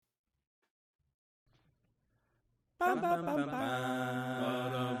Hello,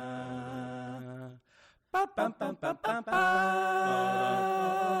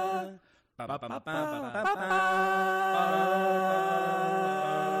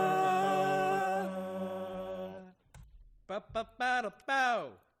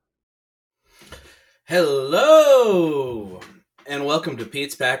 and welcome to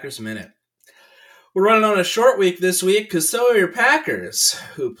Pete's Packers Minute. We're running on a short week this week because so are your Packers,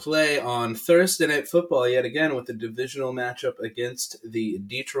 who play on Thursday Night Football yet again with the divisional matchup against the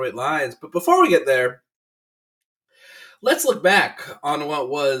Detroit Lions. But before we get there, let's look back on what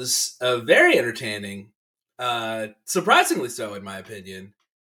was a very entertaining, surprisingly so in my opinion,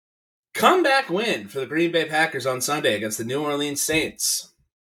 comeback win for the Green Bay Packers on Sunday against the New Orleans Saints.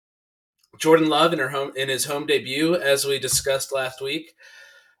 Jordan Love in his home debut, as we discussed last week.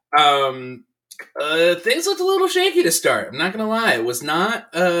 Things looked a little shaky to start. I'm not going to lie. It was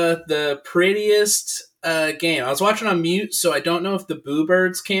not the prettiest game. I was watching on mute, so I don't know if the Boo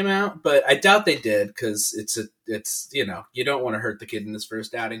Birds came out, but I doubt they did because it's you don't want to hurt the kid in his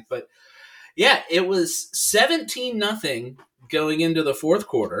first outing. But yeah, it was 17-0 going into the fourth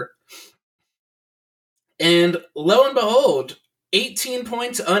quarter. And lo and behold, 18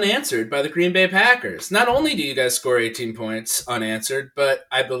 points unanswered by the Green Bay Packers. Not only do you guys score 18 points unanswered, but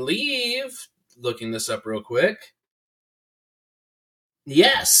I believe, looking this up real quick,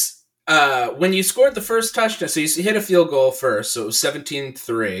 yes, when you scored the first touchdown, so you hit a field goal first, so it was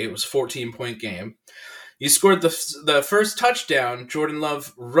 17-3, it was a 14-point game. You scored the first touchdown, Jordan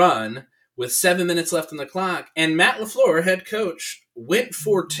Love run, with 7 minutes left on the clock, and Matt LaFleur, head coach, went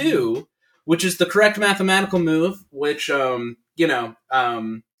for two, which is the correct mathematical move, which, I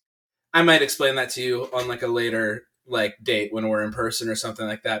might explain that to you on like a later date when we're in person or something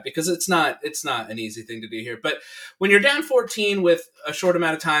like that, because it's not an easy thing to do here. But when you're down 14 with a short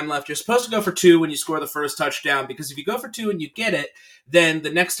amount of time left, you're supposed to go for two when you score the first touchdown, because if you go for two and you get it, then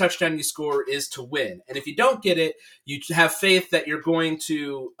the next touchdown you score is to win. And if you don't get it, you have faith that you're going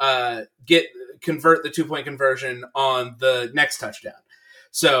to convert the 2-point conversion on the next touchdown.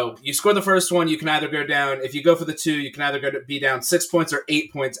 So you score the first one, you can either go down, if you go for the two, you can either be down 6 points or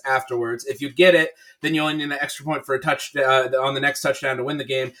 8 points afterwards. If you get it, then you only need an extra point for a touchdown on the next touchdown to win the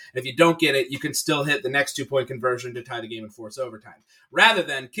game. And if you don't get it, you can still hit the next 2-point conversion to tie the game and force overtime, rather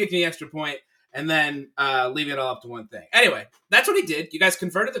than kicking the extra point and then leaving it all up to one thing. Anyway, that's what he did. You guys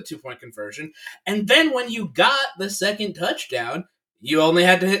converted the 2-point conversion. And then when you got the second touchdown, you only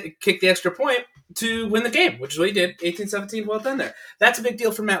had to kick the extra point to win the game, which is what he did. 18-17, well done there. That's a big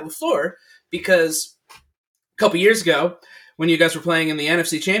deal for Matt LaFleur, because a couple years ago, when you guys were playing in the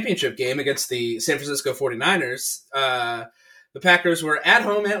NFC Championship game against the San Francisco 49ers, the Packers were at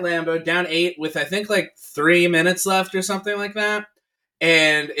home at Lambeau, down 8 with, I think, 3 minutes left or something like that.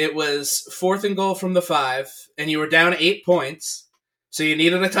 And it was 4th and goal from the 5, and you were down 8 points, so you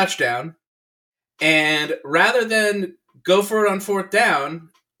needed a touchdown. And rather than go for it on 4th down,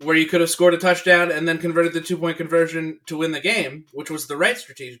 where you could have scored a touchdown and then converted the 2-point conversion to win the game, which was the right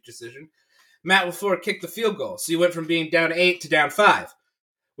strategic decision, Matt LaFleur kicked the field goal. So you went from being down 8 to down 5,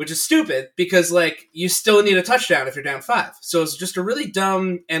 which is stupid because, you still need a touchdown if you're down 5. So it's just a really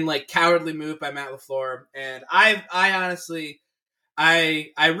dumb and, cowardly move by Matt LaFleur. And I honestly,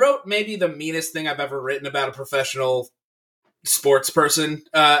 I wrote maybe the meanest thing I've ever written about a professional sports person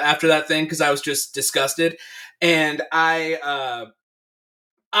after that thing, because I was just disgusted. And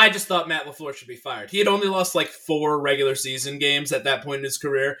I just thought Matt LaFleur should be fired. He had only lost 4 regular season games at that point in his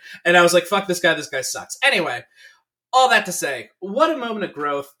career. And I was like, fuck this guy sucks. Anyway, all that to say, what a moment of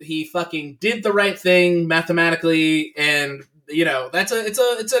growth. He fucking did the right thing mathematically, and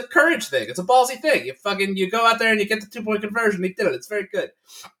it's a courage thing. It's a ballsy thing. You go out there and you get the 2-point conversion. He did it. It's very good.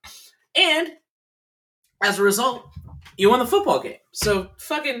 And as a result, you won the football game. So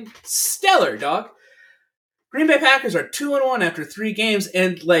fucking stellar, dog. Green Bay Packers are 2-1 after 3 games,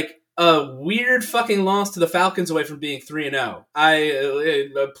 and a weird fucking loss to the Falcons away from being 3-0.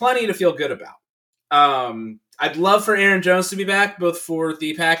 Plenty to feel good about. I'd love for Aaron Jones to be back, both for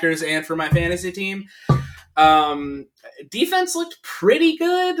the Packers and for my fantasy team. Defense looked pretty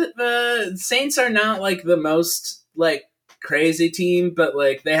good. The Saints are not the most crazy team, but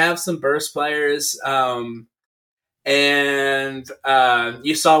they have some burst players. And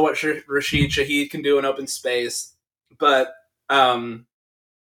you saw what Rashid Shaheed can do in open space. But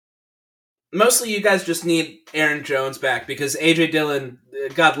mostly you guys just need Aaron Jones back, because A.J. Dillon,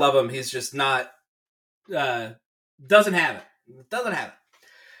 God love him, he's just not... doesn't have it.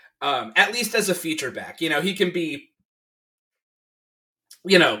 At least as a feature back. He can be...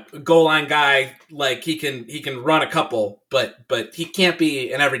 goal line guy, he can run a couple, but he can't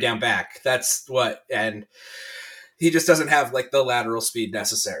be an every down back. That's what... And... He just doesn't have like the lateral speed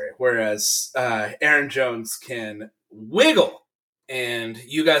necessary. Whereas Aaron Jones can wiggle, and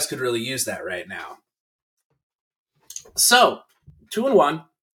you guys could really use that right now. So 2-1,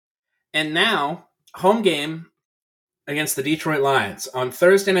 and now home game against the Detroit Lions on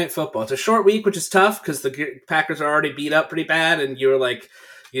Thursday Night Football. It's a short week, which is tough because the Packers are already beat up pretty bad, and you're like,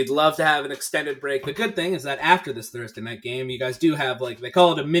 you'd love to have an extended break. The good thing is that after this Thursday night game, you guys do have, like, they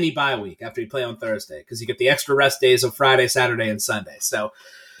call it a mini bye week after you play on Thursday because you get the extra rest days of Friday, Saturday, and Sunday. So,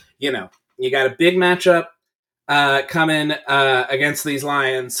 you know, you got a big matchup coming against these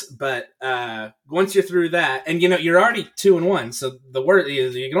Lions, but once you're through that, and, you know, you're already 2-1, so the worst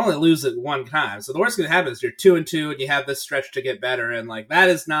is you can only lose it one time. So the worst going to happen is you're 2-2 and you have this stretch to get better, and, like, that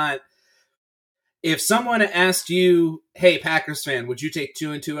is not... If someone asked you, hey, Packers fan, would you take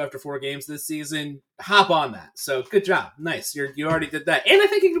 2-2 after 4 games this season? Hop on that. So good job. Nice. You already did that. And I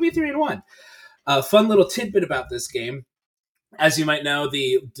think it could be 3-1. Fun little tidbit about this game. As you might know,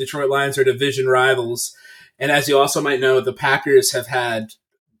 the Detroit Lions are division rivals. And as you also might know, the Packers have had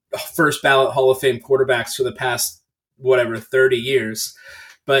first ballot Hall of Fame quarterbacks for the past, 30 years.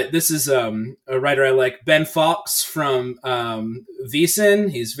 But this is a writer I like, Ben Fawkes from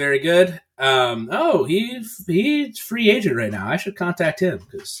VSiN. He's very good. He's free agent right now. I should contact him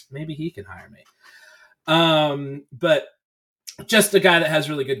because maybe he can hire me. But just a guy that has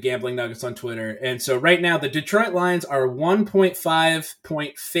really good gambling nuggets on Twitter. And so right now, the Detroit Lions are 1.5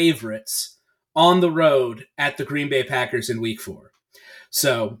 point favorites on the road at the Green Bay Packers in Week 4.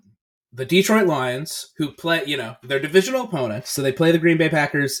 So the Detroit Lions, who play, they're divisional opponents, so they play the Green Bay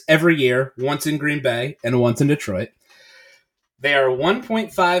Packers every year, once in Green Bay and once in Detroit. They are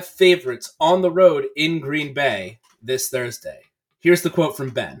 1.5 favorites on the road in Green Bay this Thursday. Here's the quote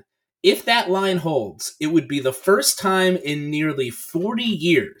from Ben. If that line holds, it would be the first time in nearly 40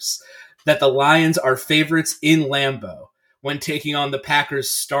 years that the Lions are favorites in Lambeau when taking on the Packers'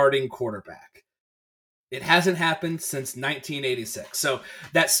 starting quarterback. It hasn't happened since 1986. So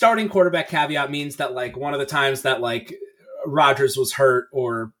that starting quarterback caveat means that, like, one of the times that, like, Rodgers was hurt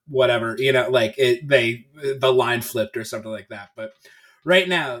or whatever, the line flipped or something like that. But right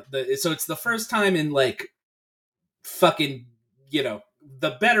now, so it's the first time in, like, fucking,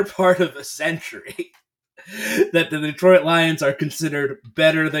 the better part of a century that the Detroit Lions are considered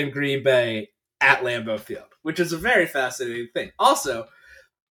better than Green Bay at Lambeau Field, which is a very fascinating thing. Also,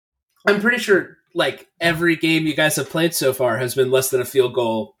 I'm pretty sure, like, every game you guys have played so far has been less than a field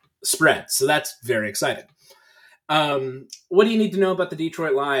goal spread. So that's very exciting. What do you need to know about the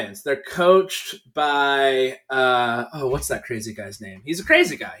Detroit Lions? They're coached by, what's that crazy guy's name? He's a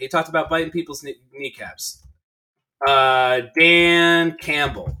crazy guy. He talked about biting people's kneecaps. Dan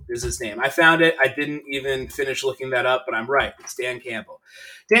Campbell is his name. I found it. I didn't even finish looking that up, but I'm right. It's Dan Campbell.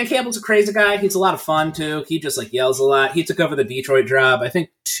 Dan Campbell's a crazy guy. He's a lot of fun, too. He just, like, yells a lot. He took over the Detroit job, I think,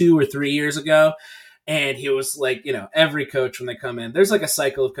 2 or 3 years ago. And he was like, every coach when they come in, there's like a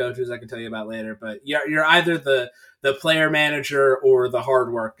cycle of coaches I can tell you about later, but you're either the player manager or the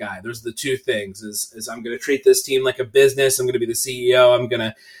hard work guy. There's the two things is I'm going to treat this team like a business. I'm going to be the CEO. I'm going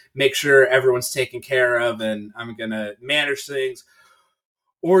to make sure everyone's taken care of, and I'm going to manage things.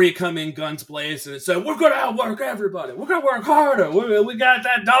 Or you come in guns blazing and say, we're going to outwork everybody. We're going to work harder. We got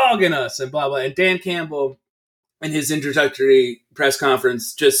that dog in us, and blah, blah. And Dan Campbell, in his introductory press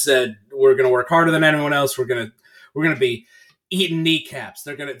conference, just said, we're going to work harder than anyone else. We're going to be eating kneecaps.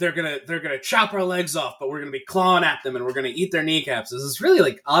 They're going to chop our legs off, but we're going to be clawing at them, and we're going to eat their kneecaps. This is really,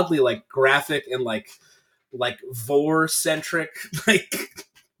 like, oddly, like, graphic and like vor centric, like,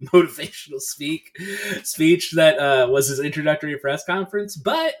 motivational speech that was his introductory press conference.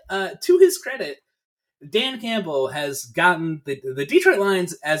 But to his credit, Dan Campbell has gotten the Detroit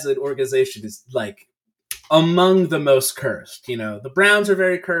Lions as an organization is, like, among the most cursed. The Browns are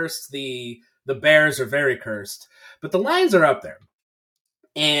very cursed. The Bears are very cursed, but the Lions are up there.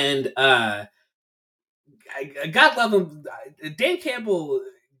 And God love him. Dan Campbell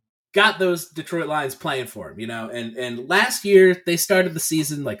got those Detroit Lions playing for him, and last year they started the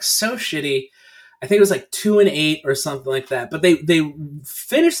season like so shitty. I think it was like 2-8 or something like that, but they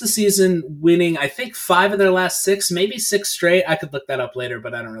finished the season winning, I think 5 of their last 6, maybe 6 straight. I could look that up later,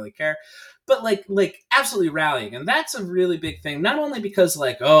 but I don't really care. But like absolutely rallying. And that's a really big thing. Not only because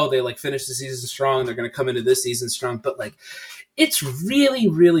they like finished the season strong, they're going to come into this season strong, but like it's really,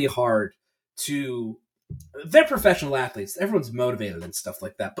 really hard to, they're professional athletes. Everyone's motivated and stuff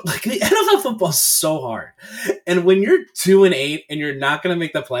like that. But like the NFL football is so hard. And when you're 2-8 and you're not going to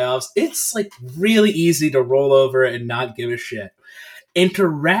make the playoffs, it's like really easy to roll over and not give a shit. And to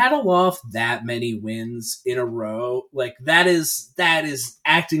rattle off that many wins in a row, like that is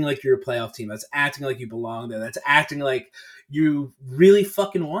acting like you're a playoff team. That's acting like you belong there. That's acting like you really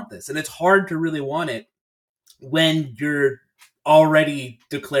fucking want this. And it's hard to really want it when you're already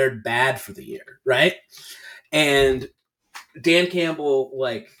declared bad for the year, right? And Dan Campbell,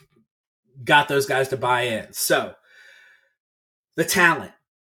 like, got those guys to buy in. So, the talent.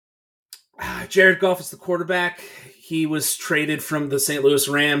 Jared Goff is the quarterback. He was traded from the St. Louis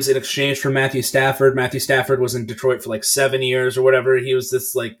Rams in exchange for Matthew Stafford. Matthew Stafford was in Detroit for like 7 years or whatever. He was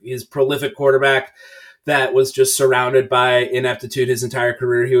this, like, his prolific quarterback that was just surrounded by ineptitude his entire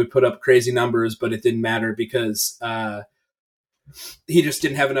career. He would put up crazy numbers, but it didn't matter because he just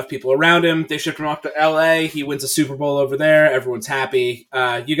didn't have enough people around him. They shipped him off to LA. He wins a Super Bowl over there. Everyone's happy.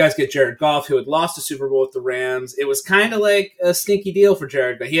 You guys get Jared Goff, who had lost a Super Bowl with the Rams. It was kind of like a sneaky deal for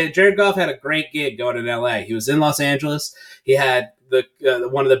Jared Goff. Jared Goff had a great gig going in LA. He was in Los Angeles. He had the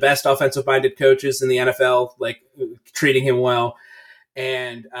one of the best offensive-minded coaches in the NFL, like, treating him well.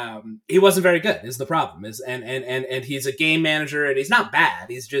 And he wasn't very good is the problem. And he's a game manager, and he's not bad.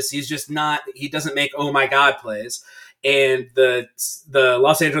 He's just not, he doesn't make oh my God plays. And the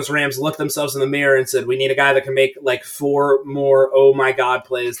Los Angeles Rams looked themselves in the mirror and said, we need a guy that can make like 4 more oh my God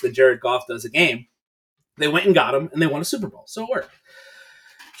plays than Jared Goff does a game. They went and got him, and they won a Super Bowl. So it worked.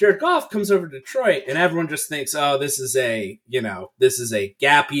 Jared Goff comes over to Detroit, and everyone just thinks, oh, this is a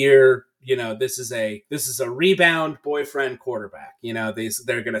gap year. This is a rebound boyfriend quarterback.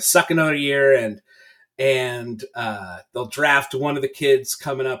 They're going to suck another year, and they'll draft one of the kids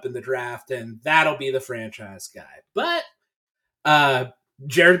coming up in the draft, and that'll be the franchise guy. But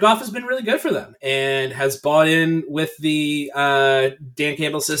Jared Goff has been really good for them and has bought in with the Dan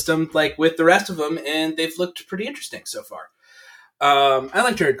Campbell system, like with the rest of them, and they've looked pretty interesting so far. I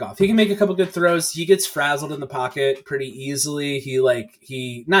like Jared Goff. He can make a couple good throws. He gets frazzled in the pocket pretty easily. He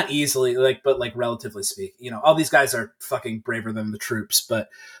not easily, but relatively speaking, all these guys are fucking braver than the troops, but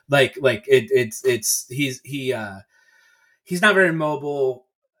he's not very mobile,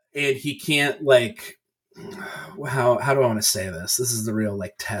 and he can't how do I want to say this? This is the real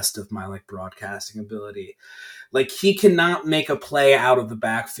test of my broadcasting ability. He cannot make a play out of the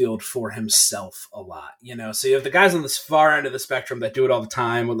backfield for himself a lot, So you have the guys on this far end of the spectrum that do it all the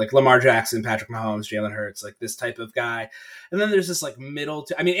time with Lamar Jackson, Patrick Mahomes, Jalen Hurts, this type of guy. And then there's this middle.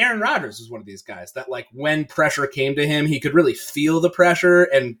 Aaron Rodgers was one of these guys that when pressure came to him, he could really feel the pressure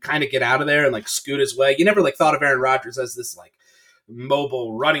and kind of get out of there and scoot his way. You never thought of Aaron Rodgers as this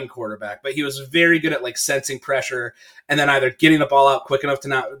mobile running quarterback, but he was very good at sensing pressure and then either getting the ball out quick enough to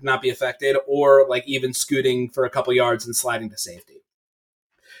not be affected, or even scooting for a couple yards and sliding to safety.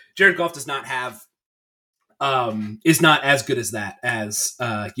 Jared Goff does not have is not as good as that as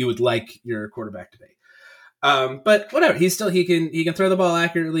you would like your quarterback to be. But whatever, he can throw the ball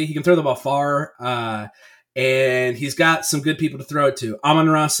accurately, he can throw the ball far, and he's got some good people to throw it to.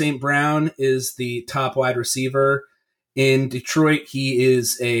 Amon-Ra St. Brown is the top wide receiver in Detroit. He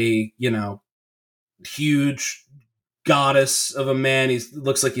is a, huge goddess of a man. He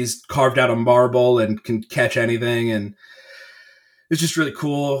looks like he's carved out of marble and can catch anything, and it's just really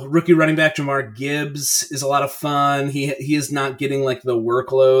cool. Rookie running back Jahmyr Gibbs is a lot of fun. He is not getting the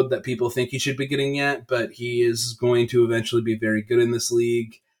workload that people think he should be getting yet, but he is going to eventually be very good in this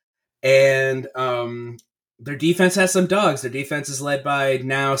league. And their defense has some dogs. Their defense is led by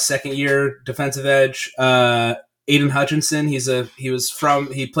now second-year defensive edge Aiden Hutchinson.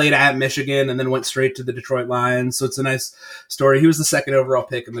 He played at Michigan and then went straight to the Detroit Lions. So it's a nice story. He was the second overall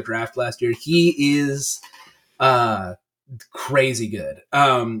pick in the draft last year. He is crazy good.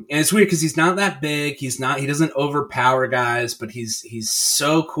 And it's weird because he's not that big. He doesn't overpower guys, but he's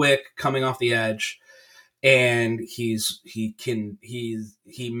so quick coming off the edge. And he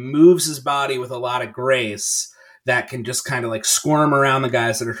moves his body with a lot of grace that can just kind of squirm around the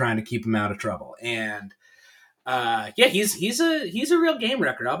guys that are trying to keep him out of trouble. And he's a real game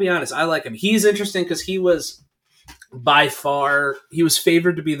wrecker. I'll be honest. I like him. He's interesting because he was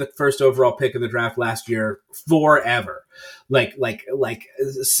favored to be the first overall pick of the draft last year forever.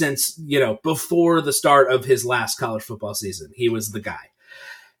 Since, before the start of his last college football season, he was the guy.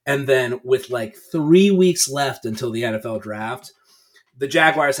 And then with 3 weeks left until the NFL draft, the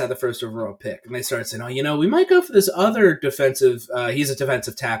Jaguars had the first overall pick, and they started saying, we might go for this other defensive. He's a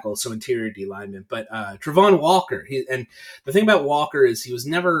defensive tackle, so interior D lineman, but Travon Walker. And the thing about Walker is he was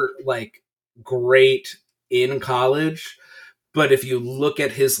never great in college, but if you look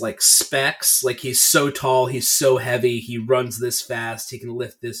at his specs, he's so tall, he's so heavy, he runs this fast, he can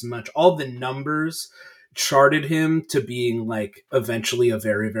lift this much. All the numbers charted him to being eventually a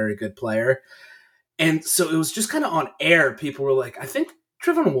very, very good player. And so it was just kind of on air. People were like, I think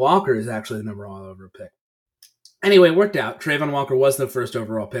Trayvon Walker is actually the number one overall pick. Anyway, it worked out. Trayvon Walker was the first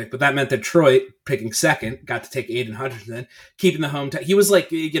overall pick, but that meant that Detroit, picking second, got to take Aiden Hutchinson, keeping the hometown. He was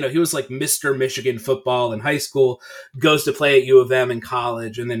like, he was like Mr. Michigan football in high school, goes to play at U of M in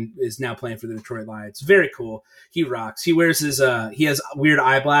college, and then is now playing for the Detroit Lions. Very cool. He rocks. He wears his, he has weird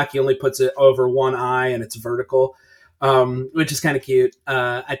eye black. He only puts it over one eye, and it's vertical, which is kind of cute,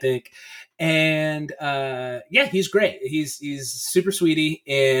 I think. And he's great. He's super sweetie,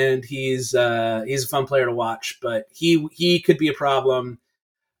 and he's a fun player to watch. But he could be a problem,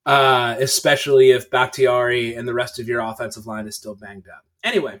 especially if Bakhtiari and the rest of your offensive line is still banged up.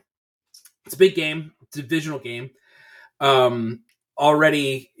 Anyway, it's a big game, it's a divisional game.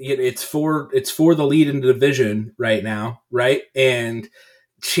 Already, it's for the lead in the division right now, right? And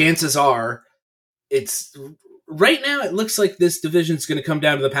chances are, it's. Right now, it looks like this division is going to come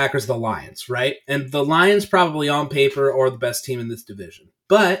down to the Packers, the Lions, right? And the Lions probably on paper are the best team in this division.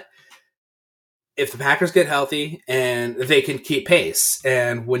 But if the Packers get healthy and they can keep pace,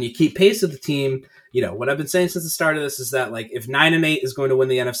 and when you keep pace with the team, what I've been saying since the start of this is that, like, if 9-8 is going to win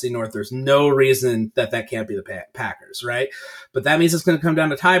the NFC North, there's no reason that can't be the Packers, right? But that means it's going to come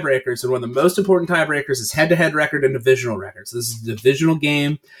down to tiebreakers, and one of the most important tiebreakers is head-to-head record and divisional records. This is a divisional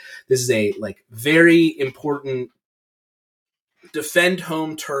game. This is a very important defend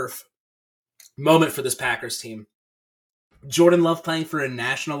home turf moment for this Packers team. Jordan Love playing for a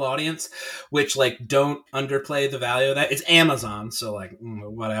national audience, which don't underplay the value of that. It's Amazon, so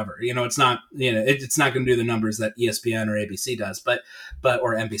whatever. It's not it's not going to do the numbers that ESPN or ABC does, but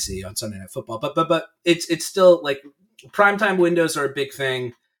or NBC on Sunday Night Football. But it's still primetime windows are a big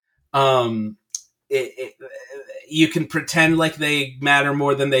thing. You can pretend like they matter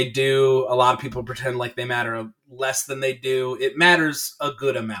more than they do. A lot of people pretend like they matter less than they do. It matters a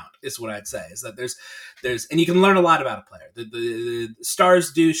good amount, is what I'd say. Is that there's and you can learn a lot about a player. The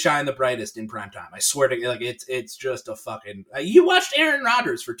stars do shine the brightest in prime time. I swear to it's just a fucking. You watched Aaron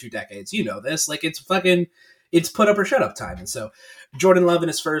Rodgers for 2 decades. You know this. It's put up or shut up time. And so Jordan Love in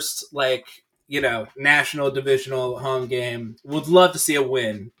his first national divisional home game, would love to see a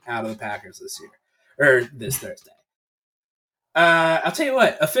win out of the Packers this year. Or this Thursday. I'll tell you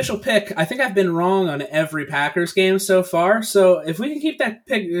what, official pick, I think I've been wrong on every Packers game so far, so if we can keep that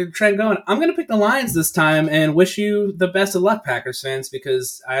pick trend going, I'm going to pick the Lions this time and wish you the best of luck, Packers fans,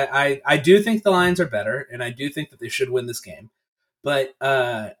 because I do think the Lions are better, and I do think that they should win this game. But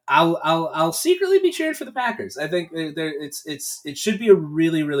I'll secretly be cheering for the Packers. I think it should be a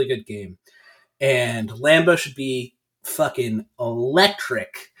really, really good game. And Lambeau should be fucking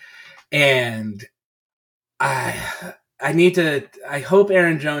electric. And I hope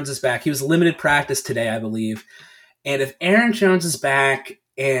Aaron Jones is back. He was limited practice today, I believe. And if Aaron Jones is back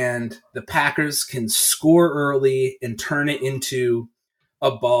and the Packers can score early and turn it into a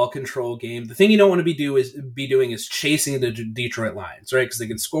ball control game, the thing you don't want to be doing is chasing the Detroit Lions, right? Because they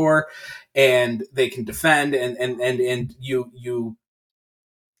can score and they can defend, and you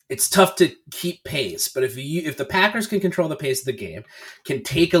it's tough to keep pace. But if the Packers can control the pace of the game, can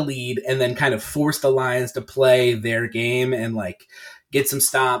take a lead, and then kind of force the Lions to play their game and get some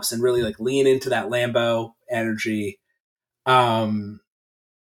stops and really lean into that Lambeau energy, they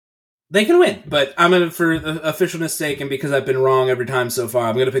can win. But I'm going to, for the officialness sake and because I've been wrong every time so far,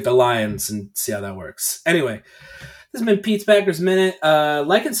 I'm going to pick the Lions and see how that works. Anyway, this has been Pete's Packers Minute.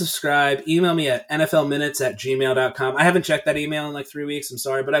 Like and subscribe. Email me at nflminutes@gmail.com. I haven't checked that email in 3 weeks. I'm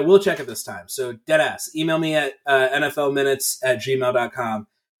sorry, but I will check it this time. So deadass. Email me at nflminutes@gmail.com.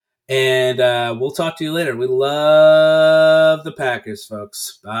 And we'll talk to you later. We love the Packers,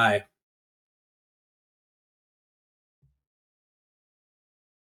 folks. Bye.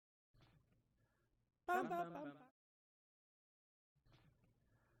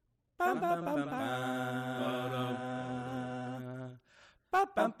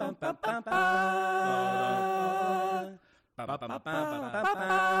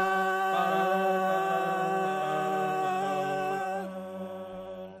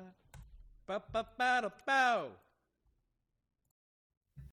 Ba-ba-ba-da-bow.